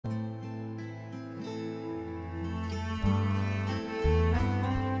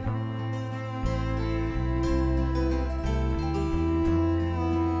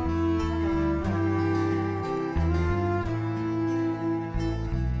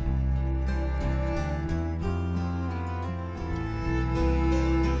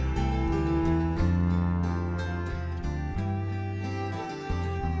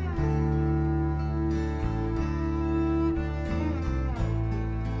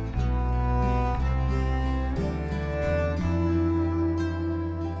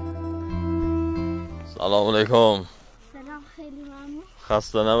سلام علیکم. سلام، خیلی ممنون.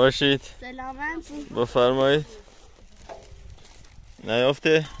 خسته نباشید. سلامت. بفرمایید.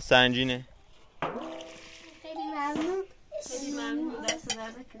 نیافته سنجینه. خیلی ممنون. خیلی ممنون. دست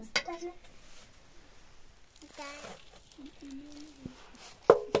درد نکنه.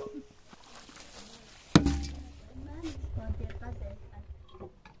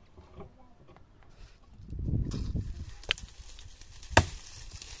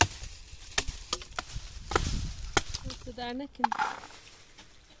 دست درد نکنه.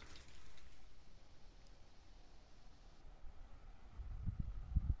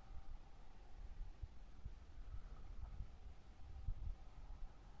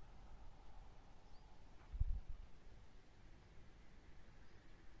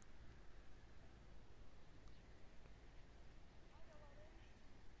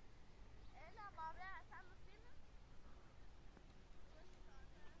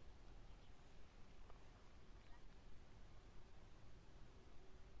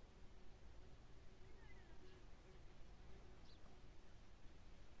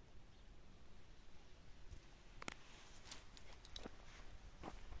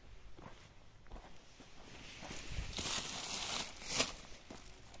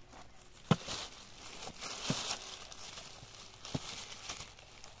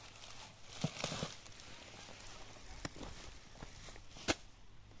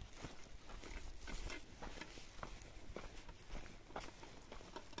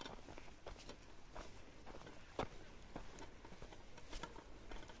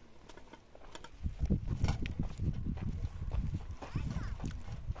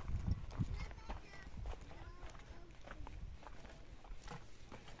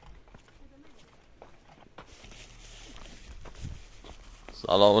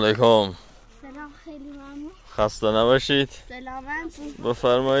 سلام علیکم. سلام، خیلی ممنون. خسته نباشید. سلامت.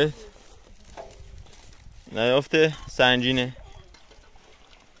 بفرمایید. نیافته سنجینه.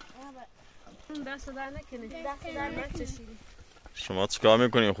 دست درد نکنه. دست درد نکشید. شما چیکار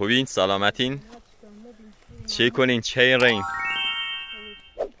میکنین؟ خوبین؟ سلامتین؟ چی کنین؟ چه رین؟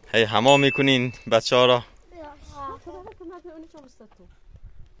 هی حمام میکنین بچه ها را؟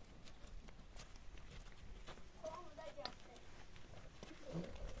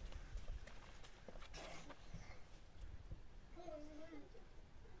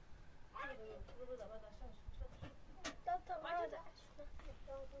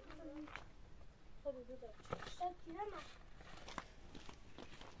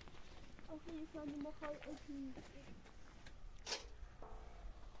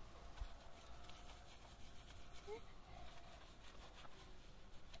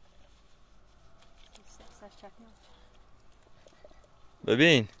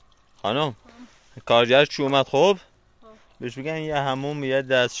 ببین خانم، کارگر چی اومد؟ خب بهش بگن یه حموم، یه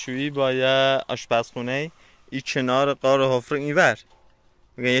دستشویی با یه آشپزخونه این کنار قار حفره اینور،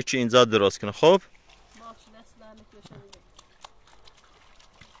 بگن یه چی اینجا درست کنه. خب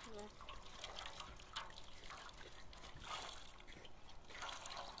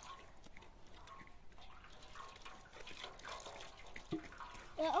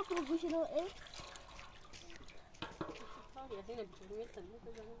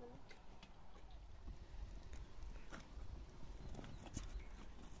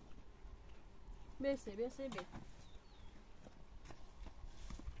Bese, bese, bese.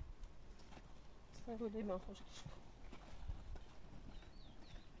 Está ruim, irmão.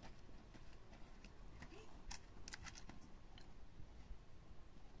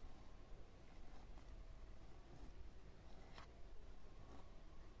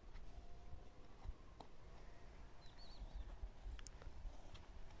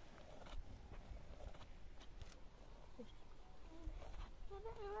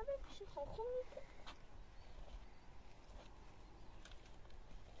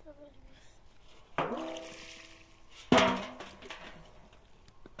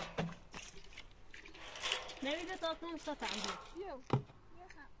 نريد تعطيني مسطع عندي.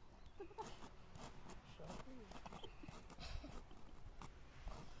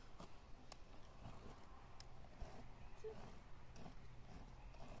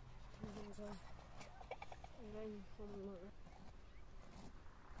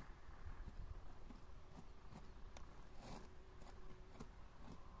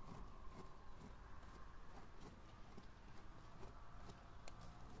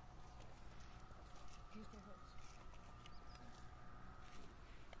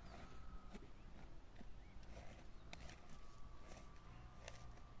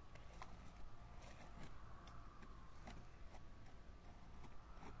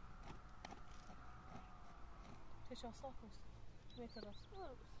 Deixa eu só com isso.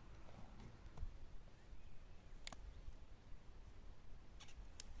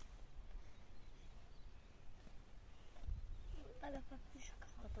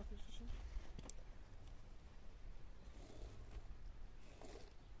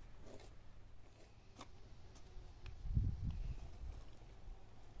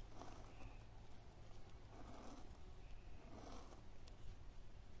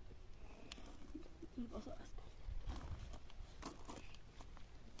 طول بصل است.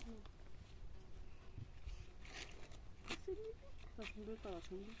 Bakın böyle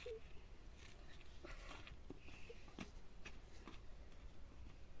tarafını.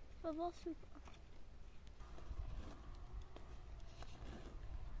 بابا سوپ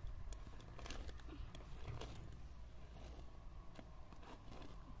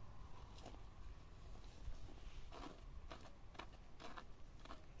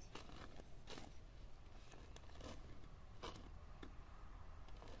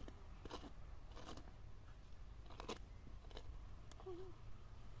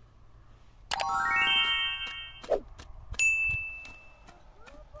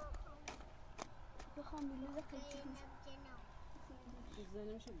بخوام بلیز خیلی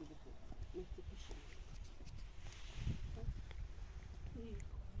Güzel bir şey bulduk. Mektup işi.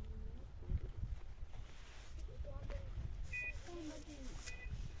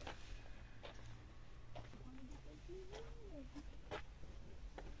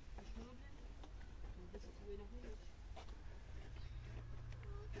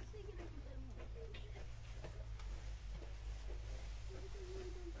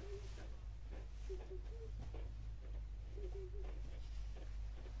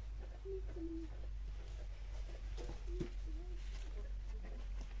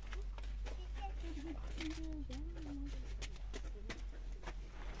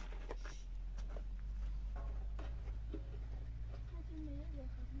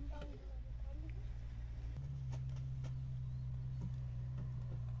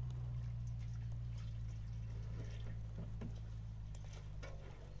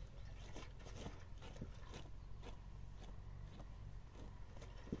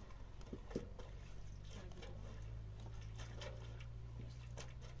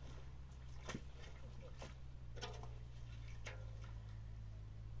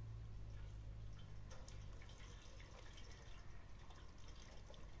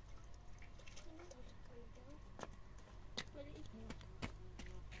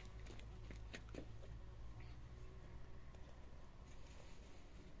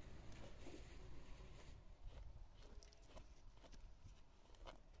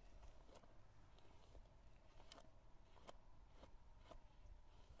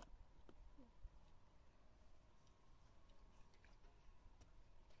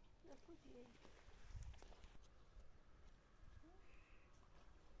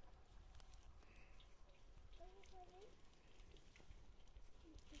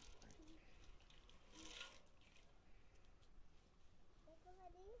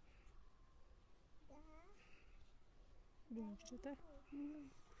 Bence.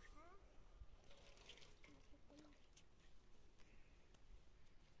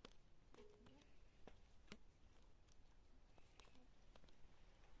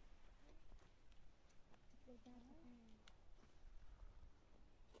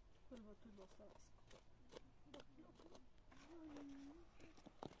 Tur bostar است.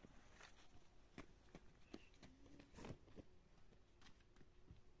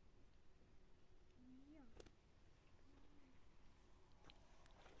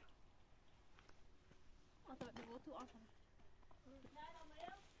 Atar bu tu atar.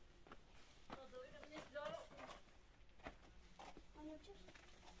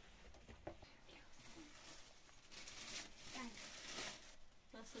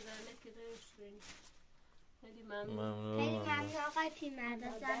 Nasıl derler ki de üstüne. خیلی ممنون. خیلی ممنون آقای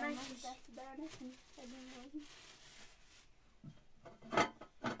پیرمرد. زحمت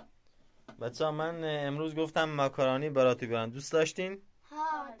بچه‌ها من امروز گفتم ماکارونی براتی بیارم، دوست داشتین؟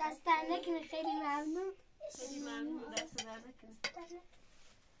 ها دست در نکنه. خیلی ممنون. خیلی ممنون. دست در نکنه.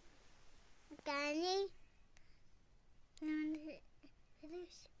 دانی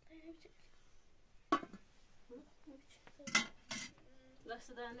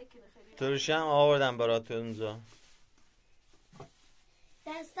دست در نکنه. خیلی ترشی هم آوردم برات اونجا.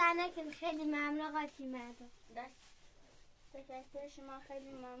 دست در نکنه. خیلی ممنون آقای پیرمرد. دست شما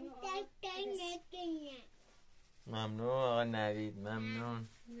خیلی ممنون. ممنون آقا نوید، ممنون.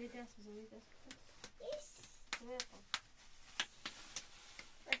 دست بزنید. دست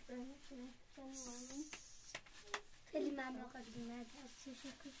خیلی ممنون آقای پیرمرد.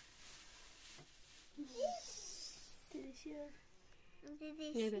 دیدیشی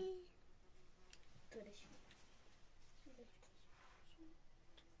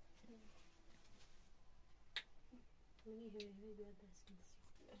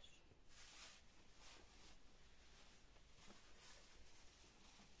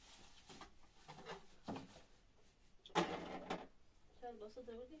باسه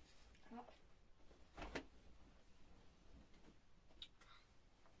داودی؟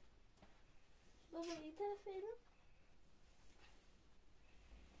 بابا یه طرف اینو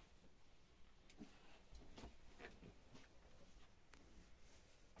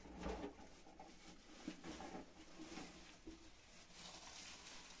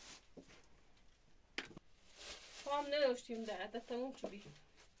هم نداشتیم در عدتمون چوبی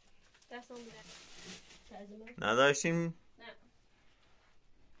دستم بیرد نداشتیم؟ نه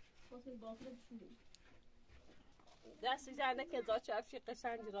خواستیم باقی بشونیم دستی زنده که زاد چفشی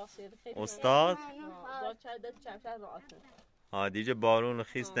قشنگی راسته خیلی استاد؟ زاد چفشی راحته دیگه بارون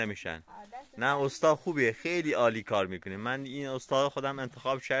خیس نمیشن. نه استاد خوبیه، خیلی عالی کار میکنه. من این استاد خودم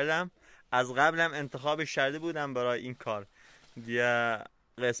انتخاب کردم، از قبلم انتخاب کرده بودم برای این کار دیگه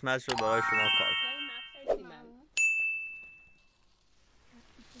قسمت شد برای شما کار. خیلی ممنون.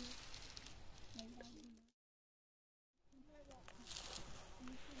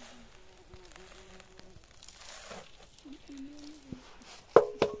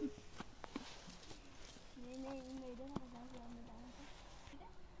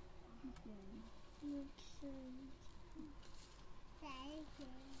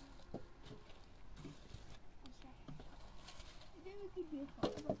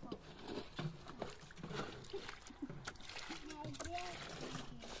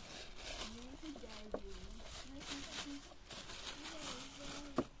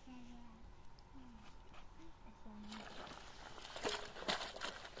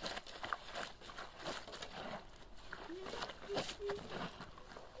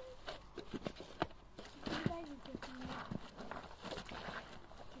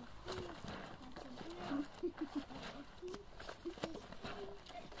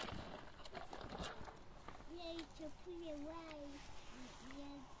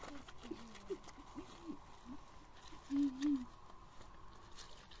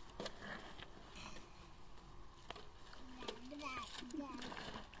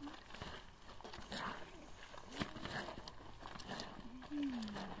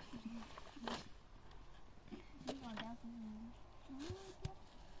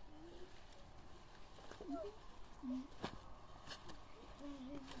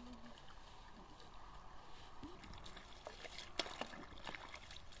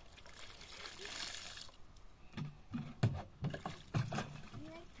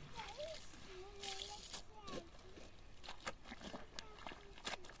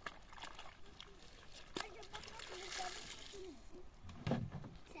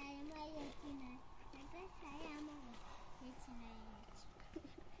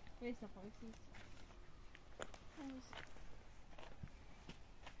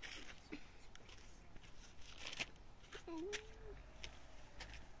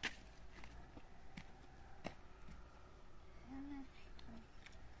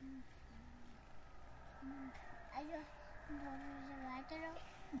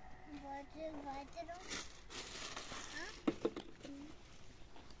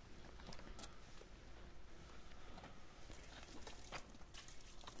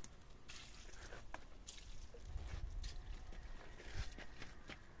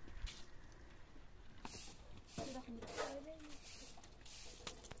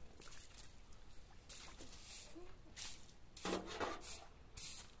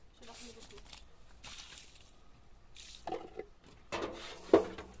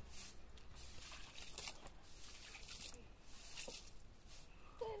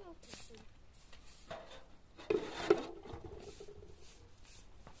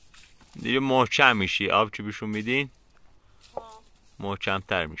 دیگه محکم میشی، آب چی بهشون میدین محکم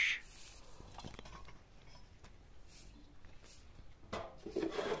تر میشی.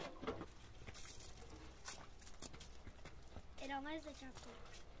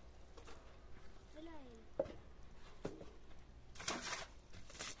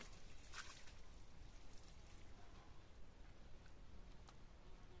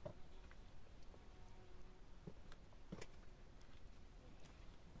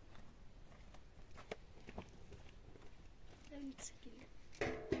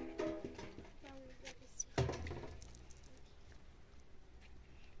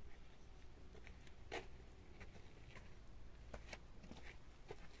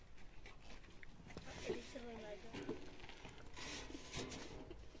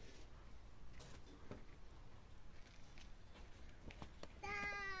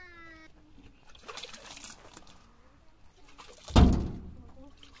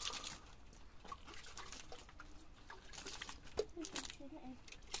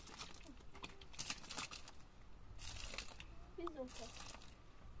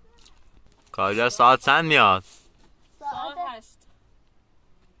 کارجا ساعت چند میاد؟ ساعت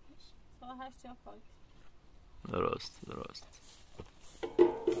 8 یا 5. درست.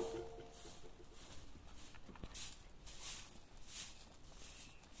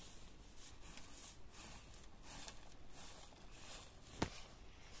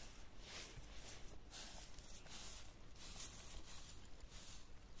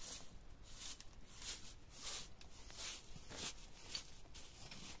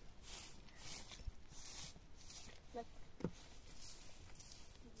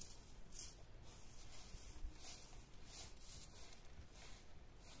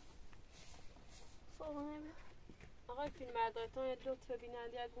 آقای فیلم مردایتان یه لطف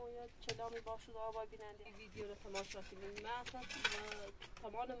بیننده اگه اون یاد کلامی باشد آقای بیننده ویدیو رو تماشا کنیم من اصلا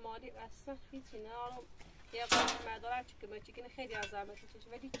تمام مالی اصلا هیچی نه آرام یه قایق مردارم چکه خیلی از زحمت کشه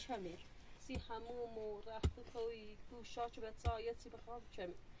ولی کمه سی هموم و رخت توی گوشا چه بتسایت سی بخوام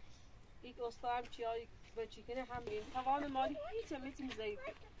کمه یک استارم چیایی به چیکنه همین تمام مالی هیچ هم هیچی ضعیف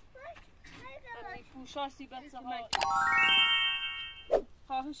همین گوشا سی بتسایت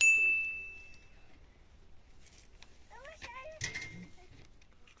خواهش کنم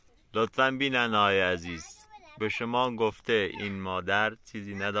لطفاً بینن آقای عزیز به شما گفته این مادر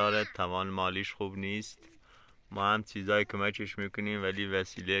چیزی نداره توان مالیش خوب نیست ما هم چیزایی کمکش میکنیم ولی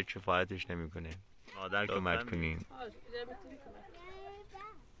وسیله کفایتش نمیکنه مادر کمک کنیم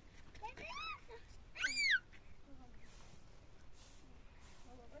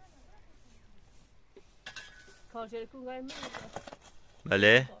تاجر کوگای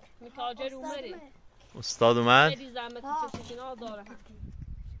بله می تاجر اومده استاد اومد خیلی زحمت کشیدین آ داره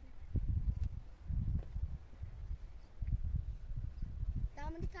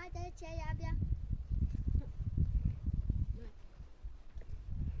دامنی کاده چه یا بیا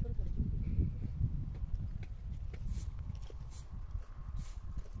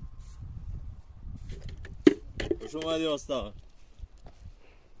خوش اومدی استاد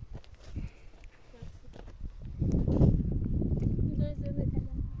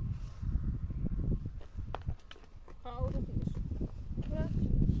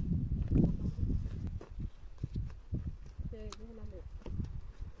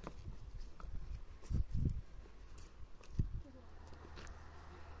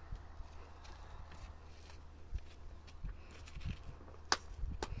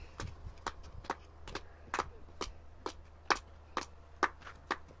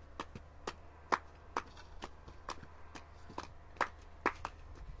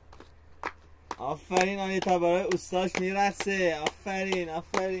آفرین آنیتا برای استاش میرسه آفرین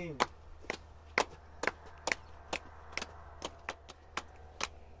آفرین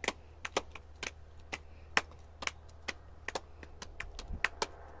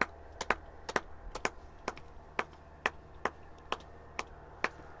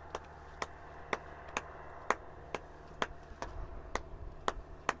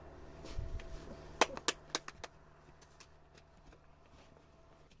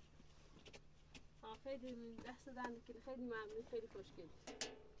خیلی دست دهنده که خیلی ممنون خیلی خوشگل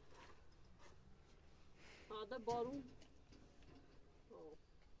آده بارون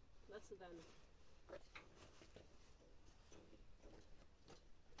دست دهنده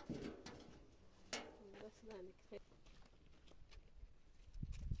دست دهنده خیلی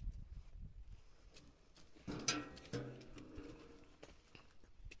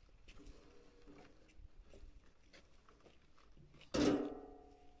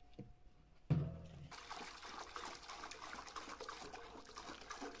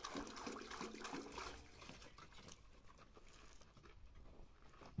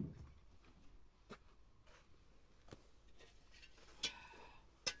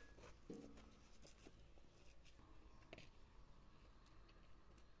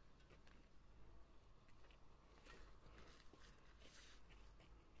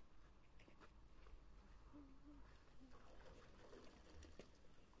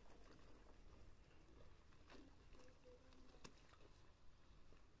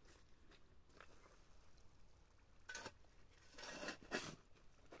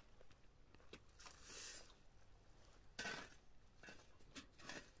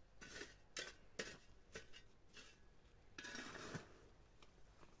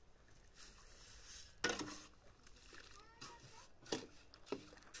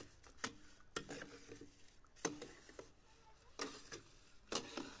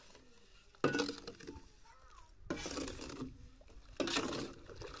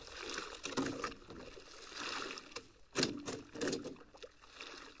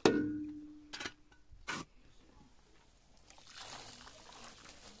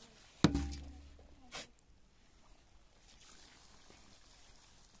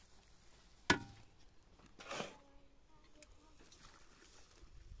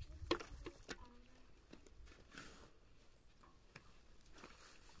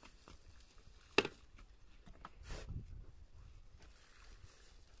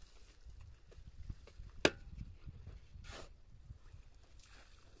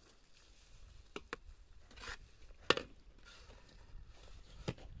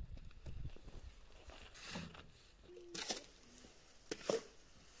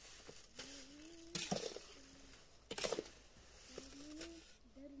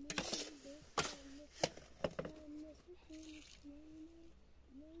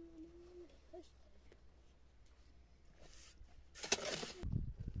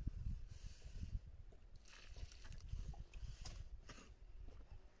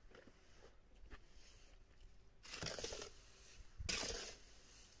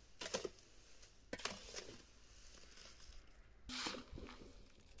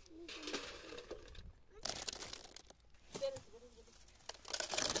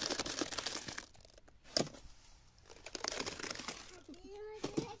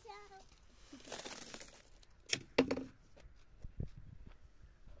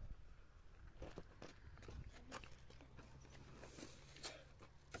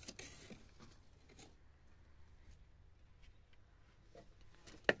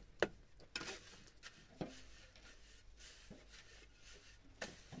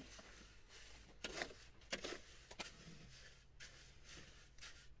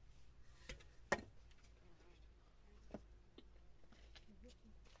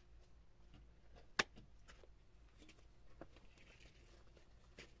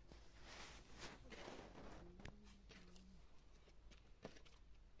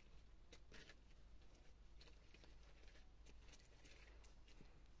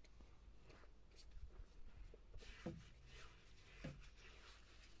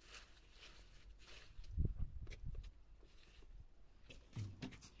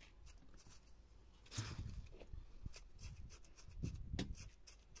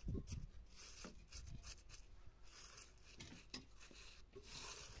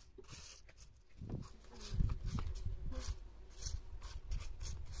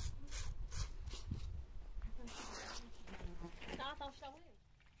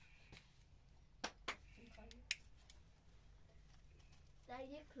در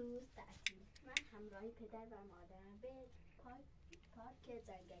یک روز تعطیل من همراه پدر و مادرم به پارک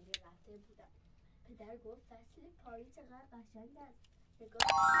جنگلی رفته بودم. پدر گفت فصل پاییز چقدر قشنگ است. نگاه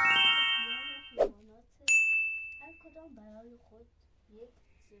گیاه و حیوانات هر کدام برای خود یک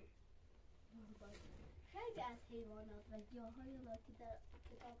زیبایی. خیلی از حیوانات و گیاه‌هایی را که در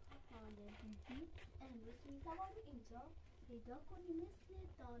کتاب‌ها خوانده بودیم امروز می‌توانیم اینجا پیدا کنیم. مثل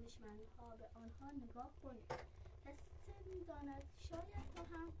دانشمندها به آنها نگاه کنیم. کسی می‌داند شاید ما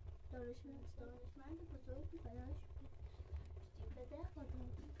هم دانشمند بزرگی برایش پدر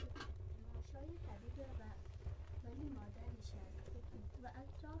شاید طبیب ولی مادر نشسته بود و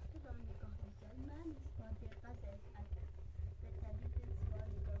اطراف را نگاه می‌کرد. من با دقت به طبیب زیبا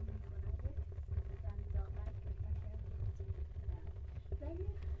نگاه می‌کنم. یک زنجاقک ولی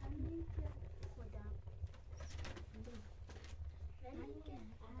همین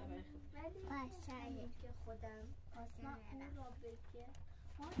که خودم خواستم او را بگه.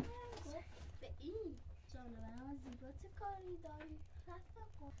 مادرم گفت به این جانوران زیبا چه کاری داری؟ رفتم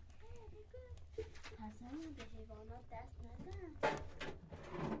گفت حسنی به حیوانات دست نزن.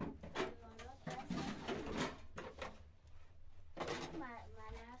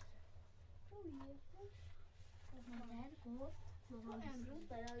 ملخ مادر گفت تو امروز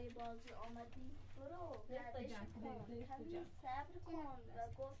برای بازی آمدی؟ برو گردش کن، کمی صبر کن. و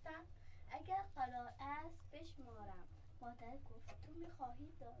گفتم اگر قرار است بشمارم. مادر گفت تو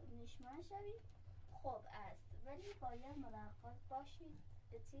میخواهی دانشمند شوی؟ خوب است ولی باید مراقب باشی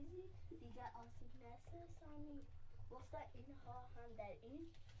به چیزی دیگر آسیب نرسانی. گفتم اینها هم در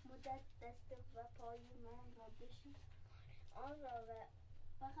این مدت دست و پای من را بشید آن را و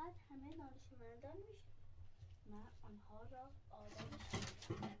فقط همه دانشمندان میشد. من آنها را آرامش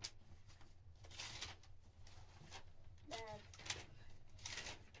دادم.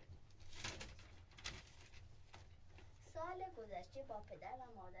 سال گذشته با پدر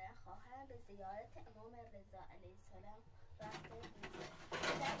و مادر خواهرم به زیارت امام رضا علیه السلام رفته بودیم.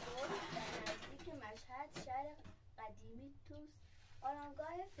 پدر گفت در نزدیک مشهد شهر قدیمی توست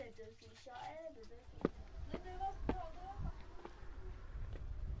آرامگاه فردوسی شاعر بزرگی.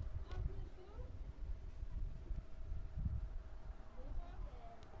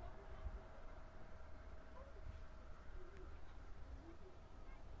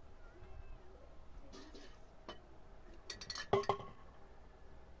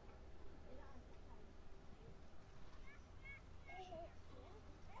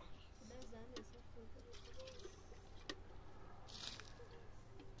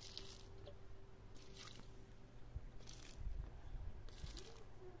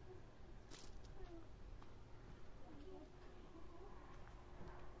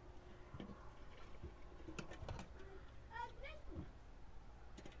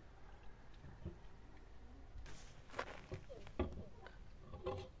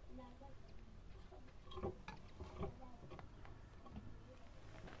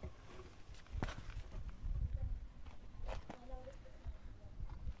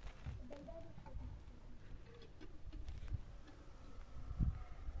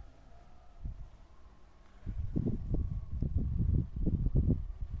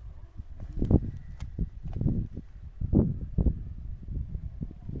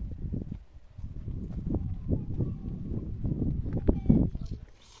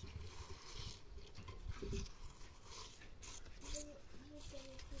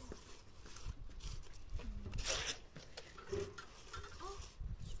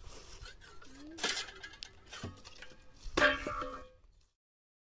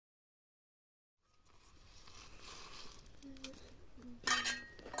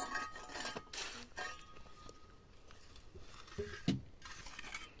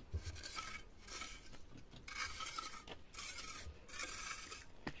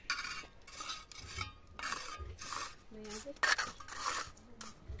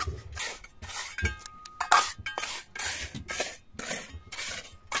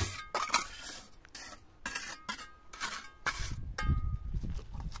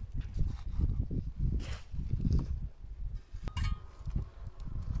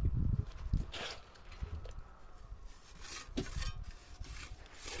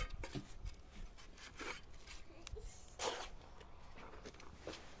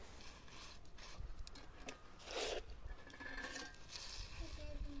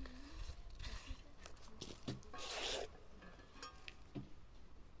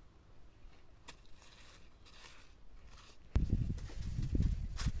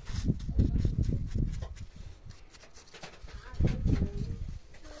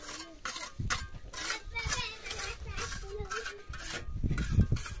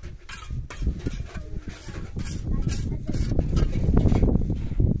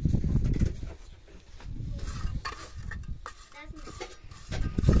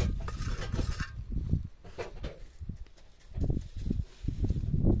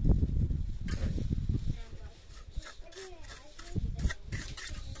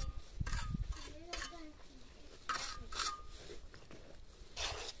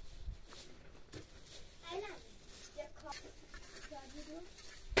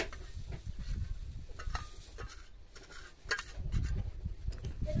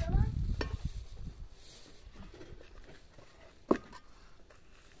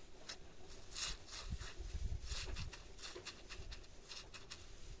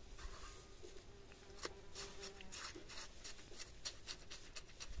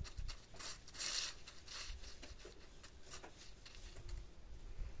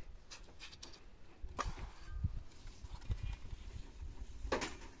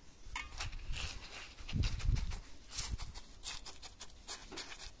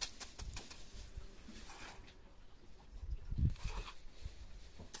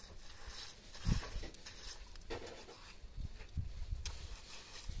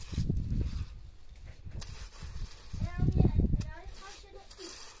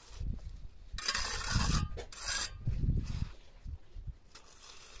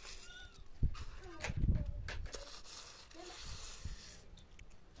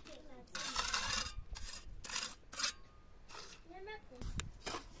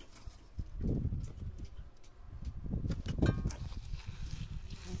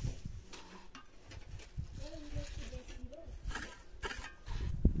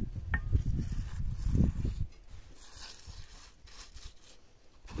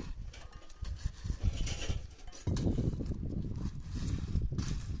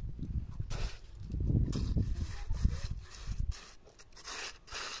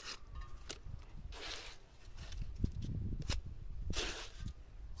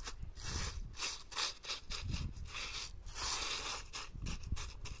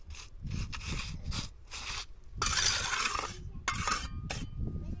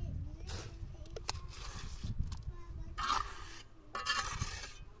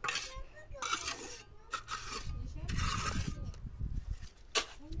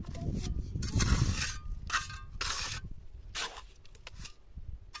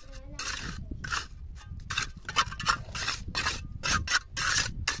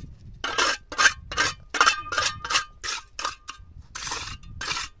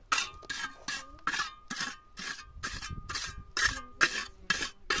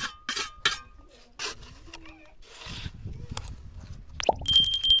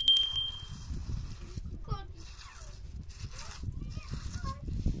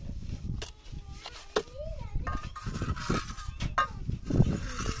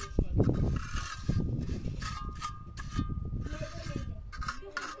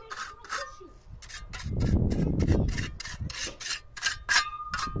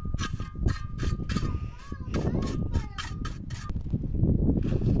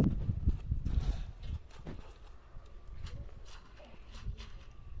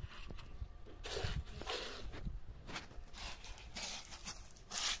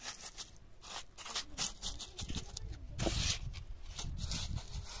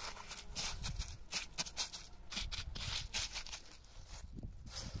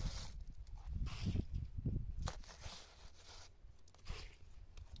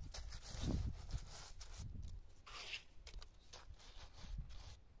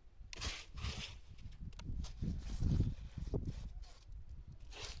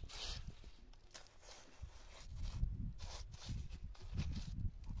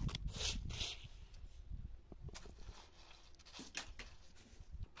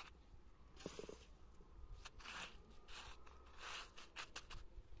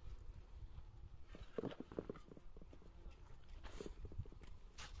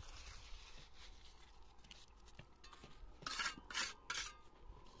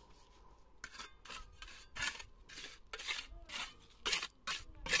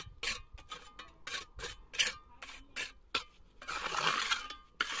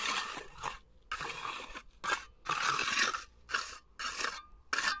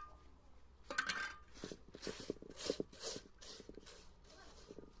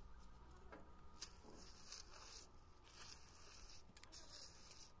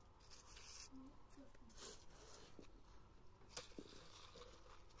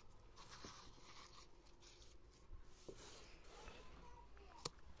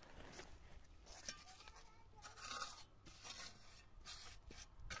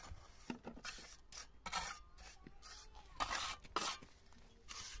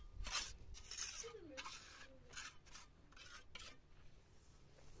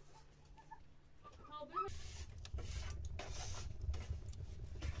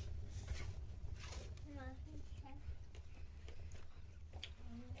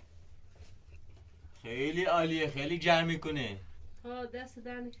 خیلی عالیه، خیلی جمع میکنه. ها دست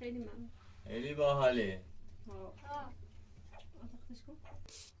درنی خیلی ممنون. خیلی باحاله. ها آتاختش کن.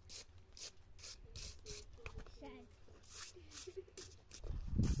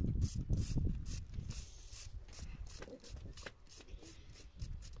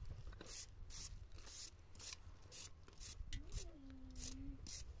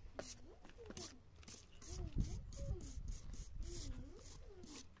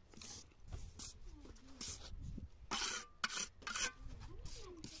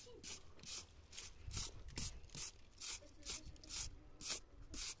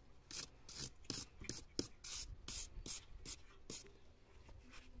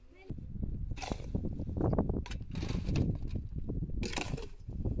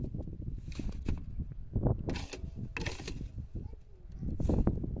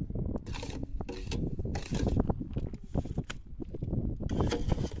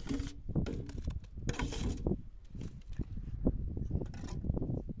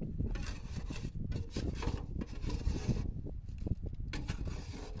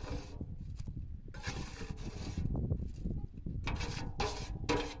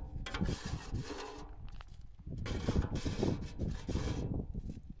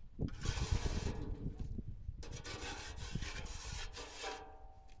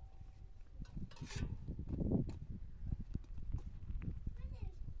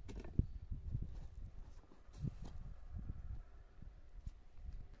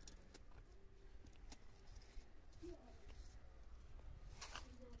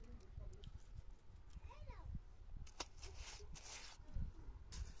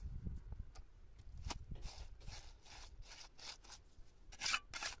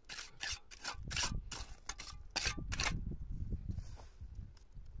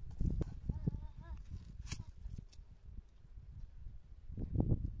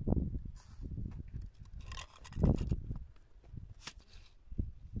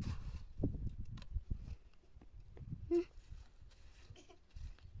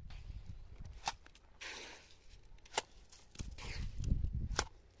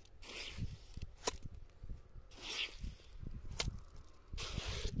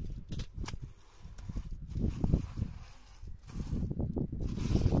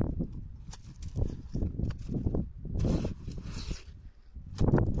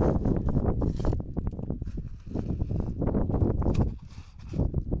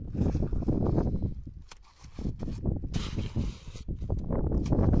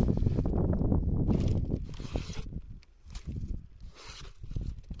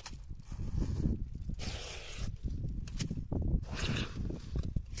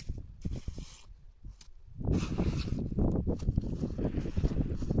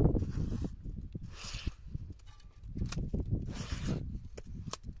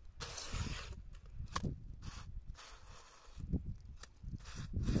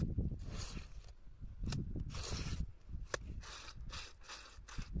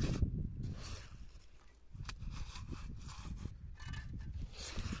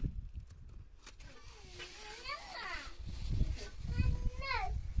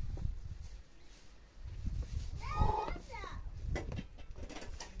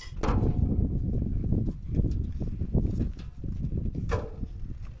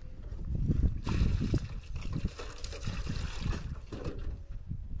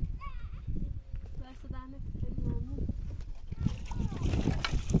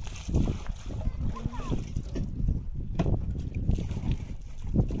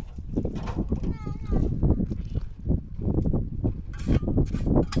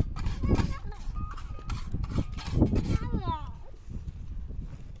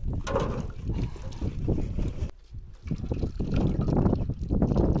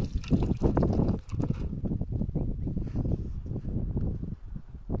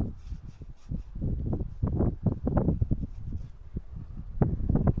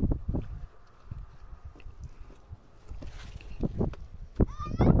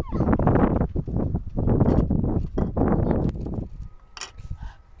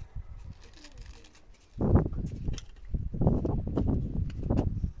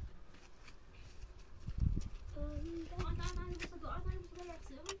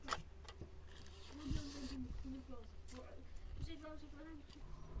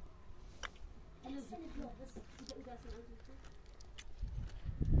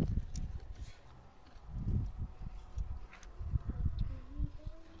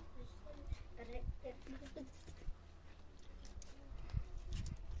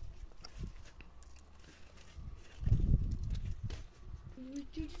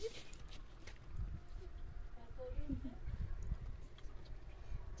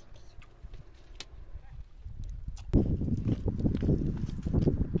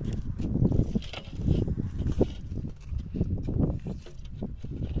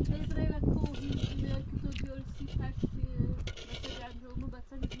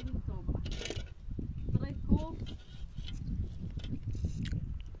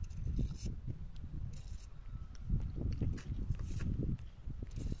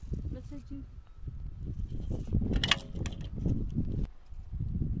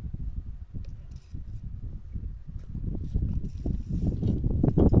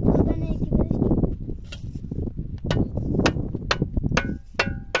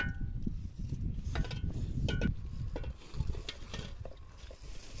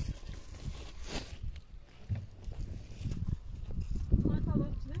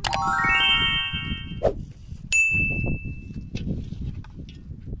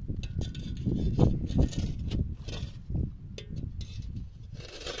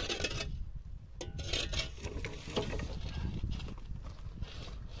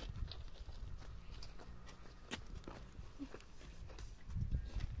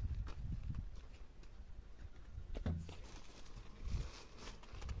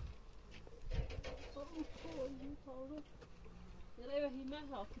 يلا هي ما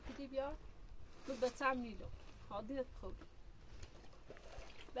ها كتدي بيا بتعملي له هادي تخو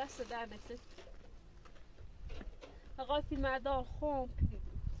بس ده نفسك أغاي في المعدة خون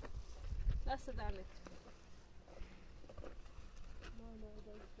بس ده نفسك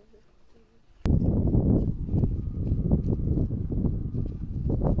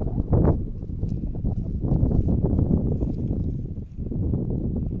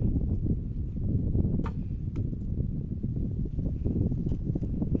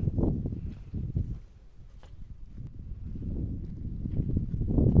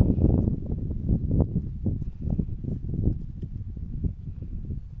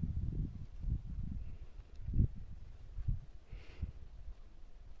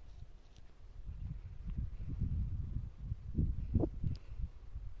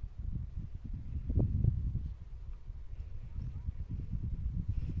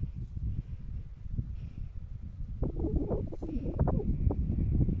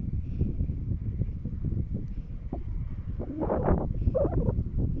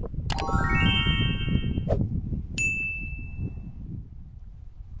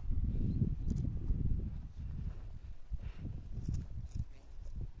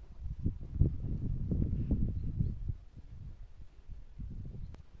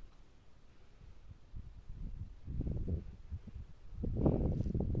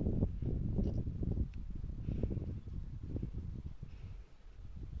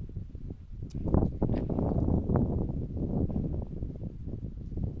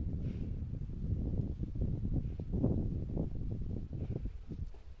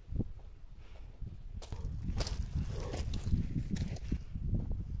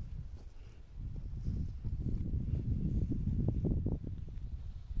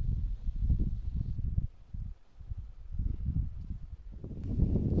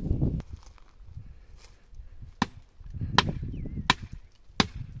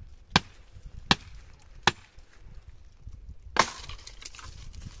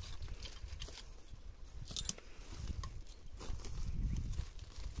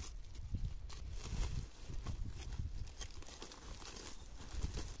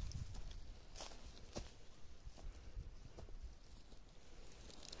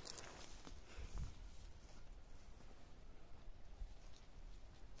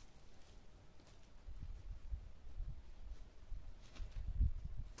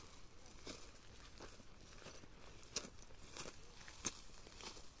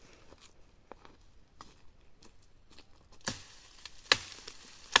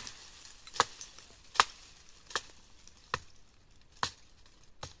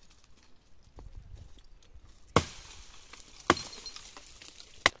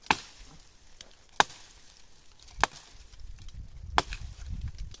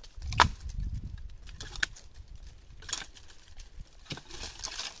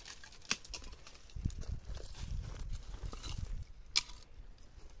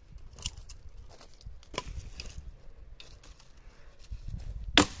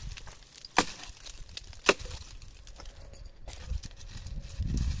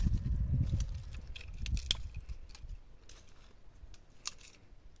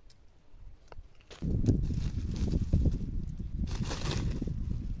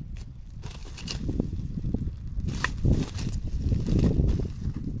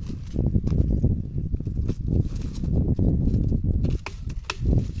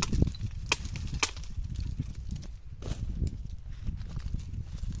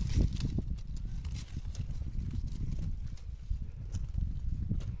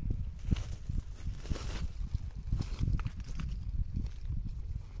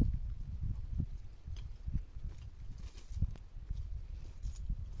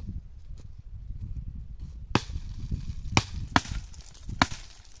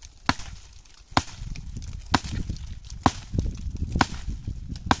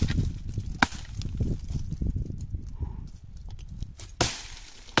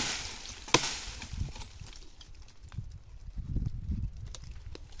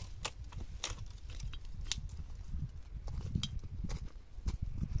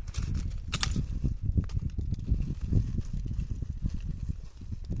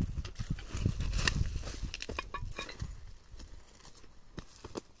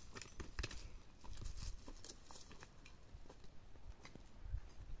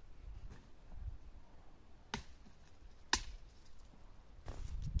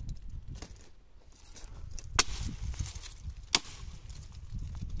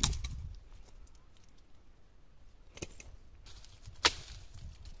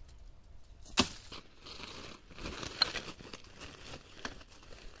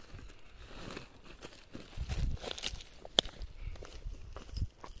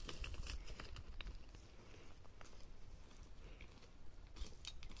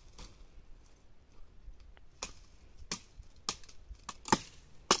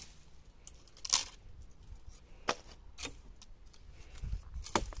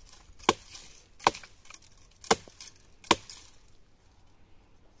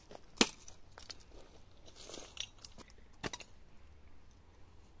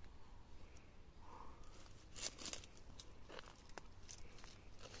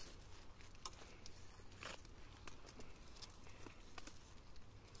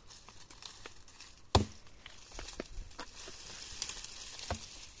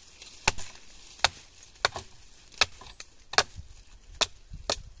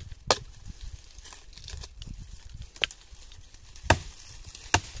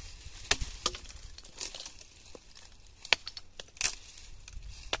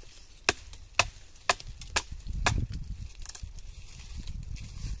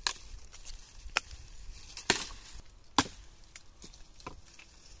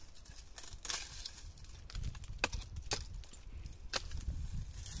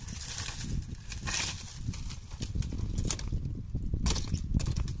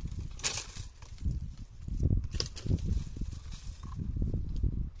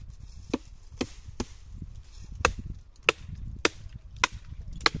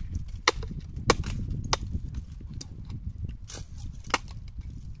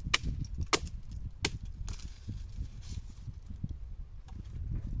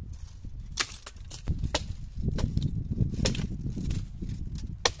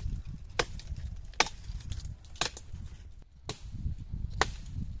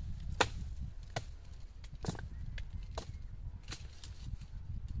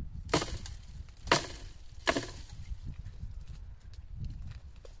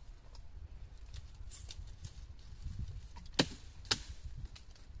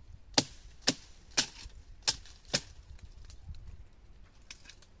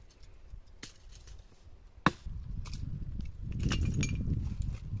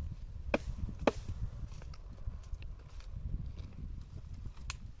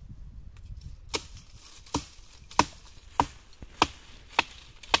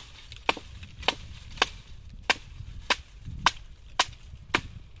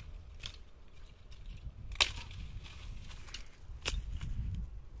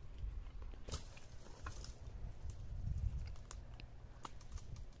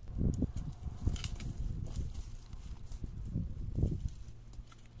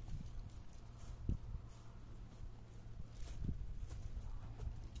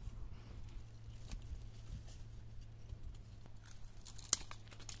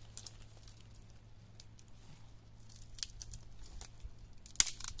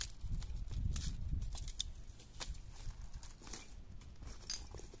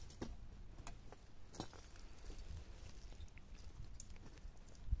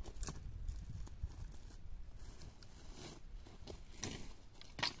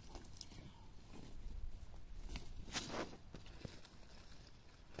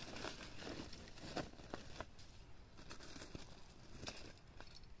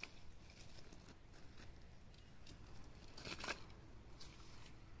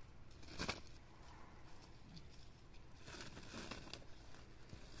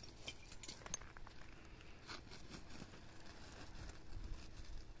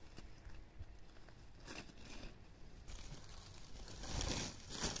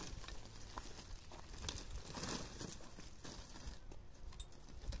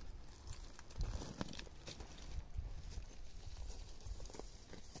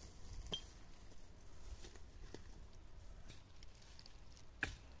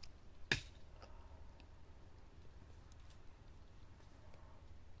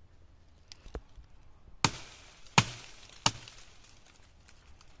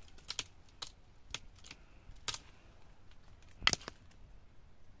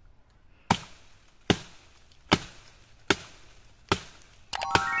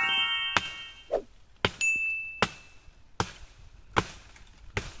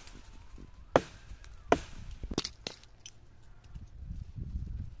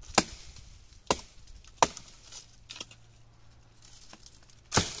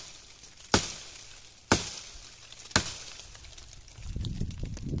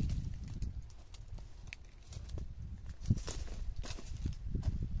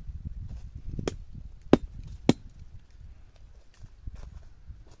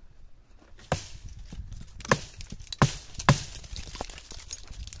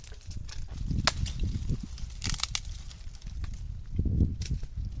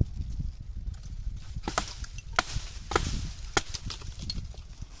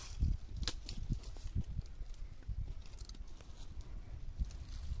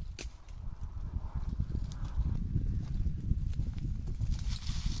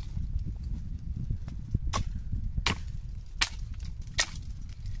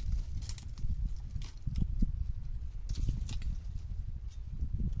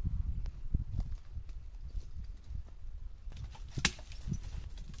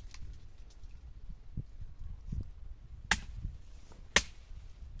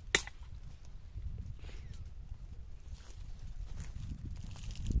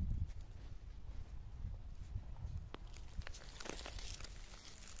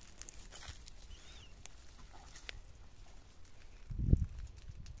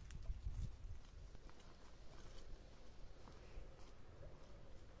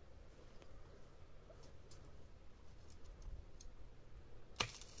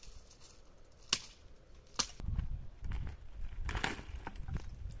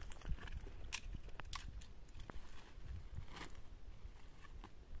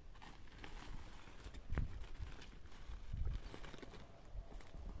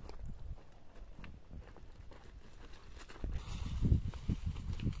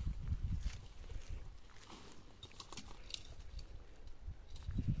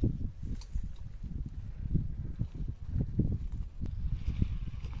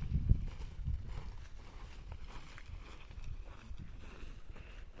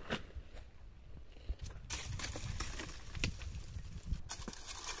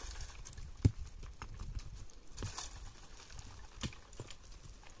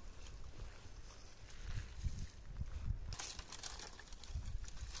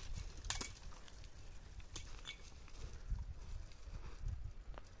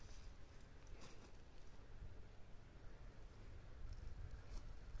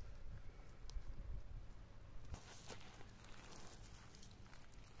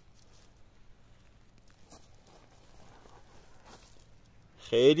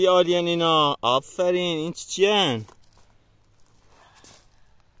خیلی عالیان اینا. آفرین. این چیه؟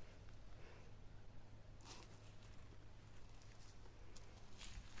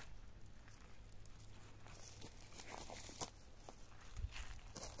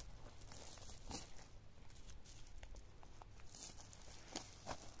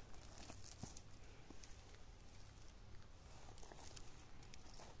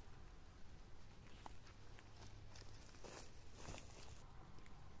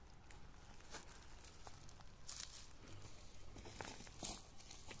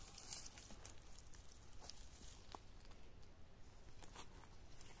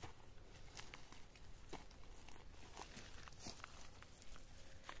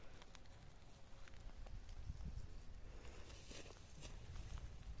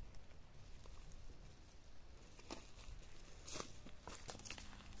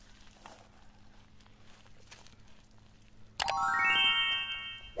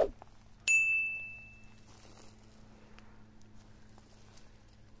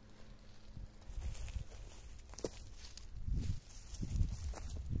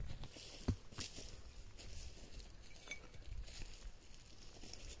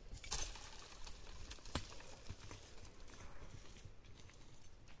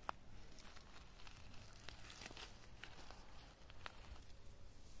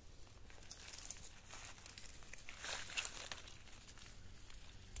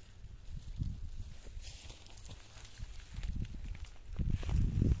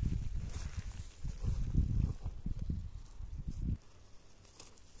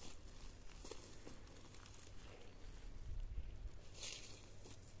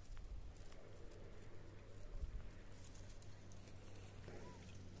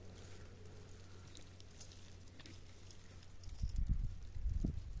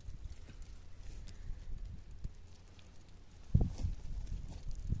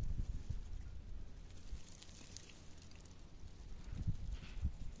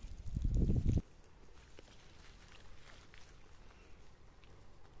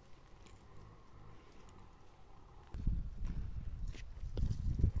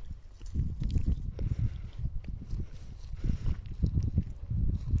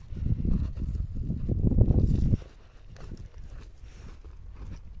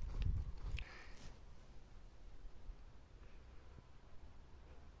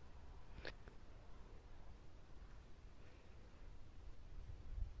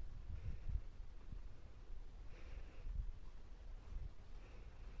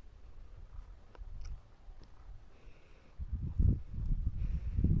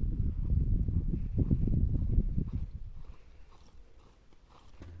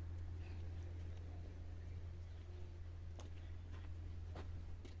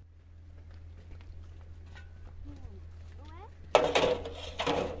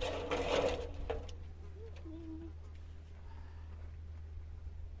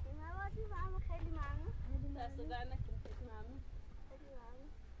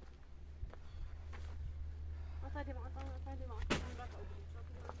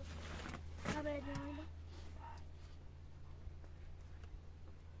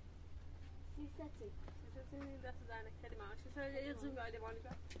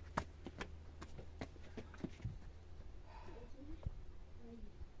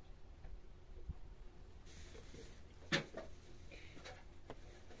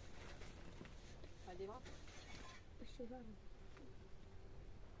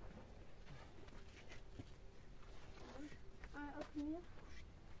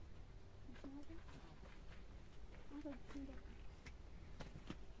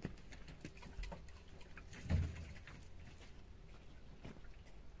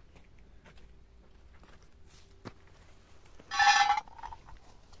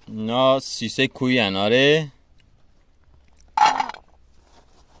 اینا سیسه کویین. آره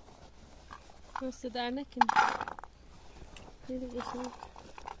دست در نکن.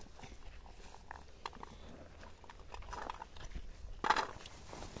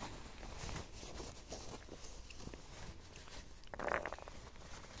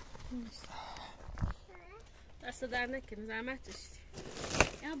 دست در نکن زحمتش.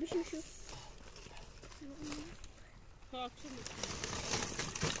 یا بشو شو.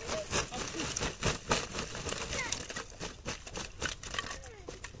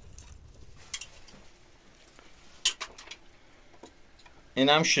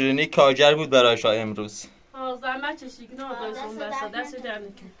 اینم شیرینی کاجر بود برایش امروز. زحمت چشید نه داشتم دست در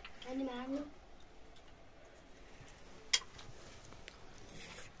نکن.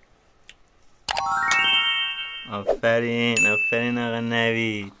 آفرین آفرین آقا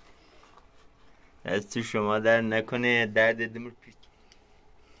نوید. دست شما در نکنه. درد دمر پیش.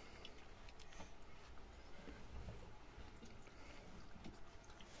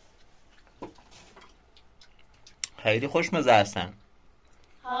 خیلی خوشمزه هستن.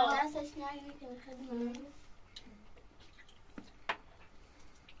 دستش نگیری که خیلی مهمه.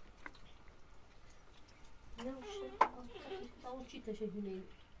 اون چی تشهونه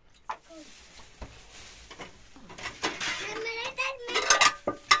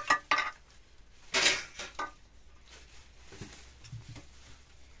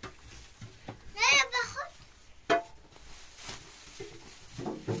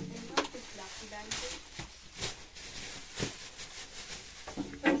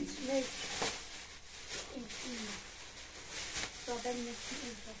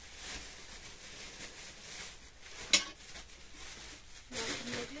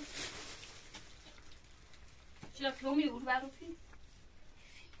چرا کلومی اور بروفی؟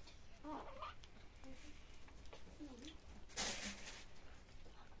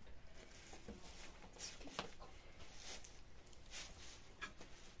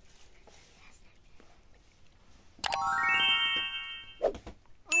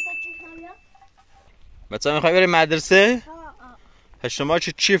 بچه میخوایی بریم مدرسه؟ شما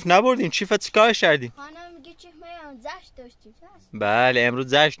چه چیف نبردین؟ چیف چیکارش کردین؟ خانم میگه چیف میام زشت داشتیم. بله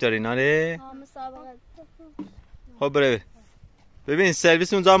امروز جشن دارین آره؟ مسابقه. خب بره ببین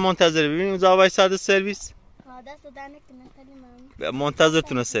سرویس اونجا منتظره. ببین اونجا وایساده سرویس. دست دادن کنه خیلی ممنون.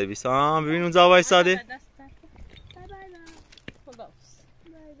 منتظرتونه سرویس. ببین اونجا وایساده.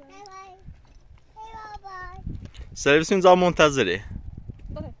 سرویس اونجا منتظره.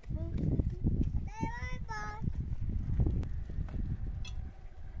 برو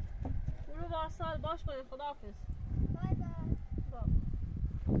واسال باش کنید خداحافظ. بای بای.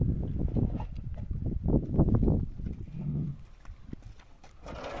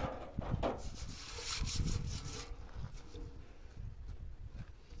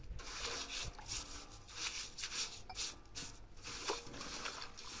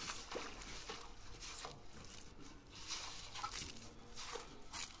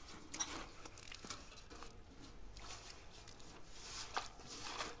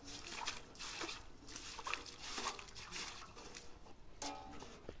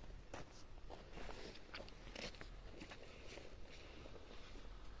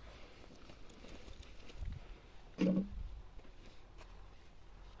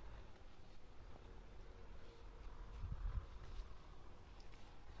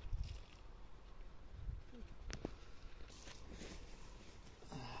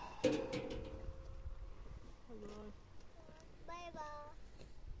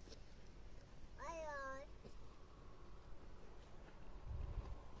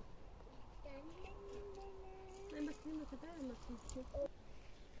 من بکنیم بکنیم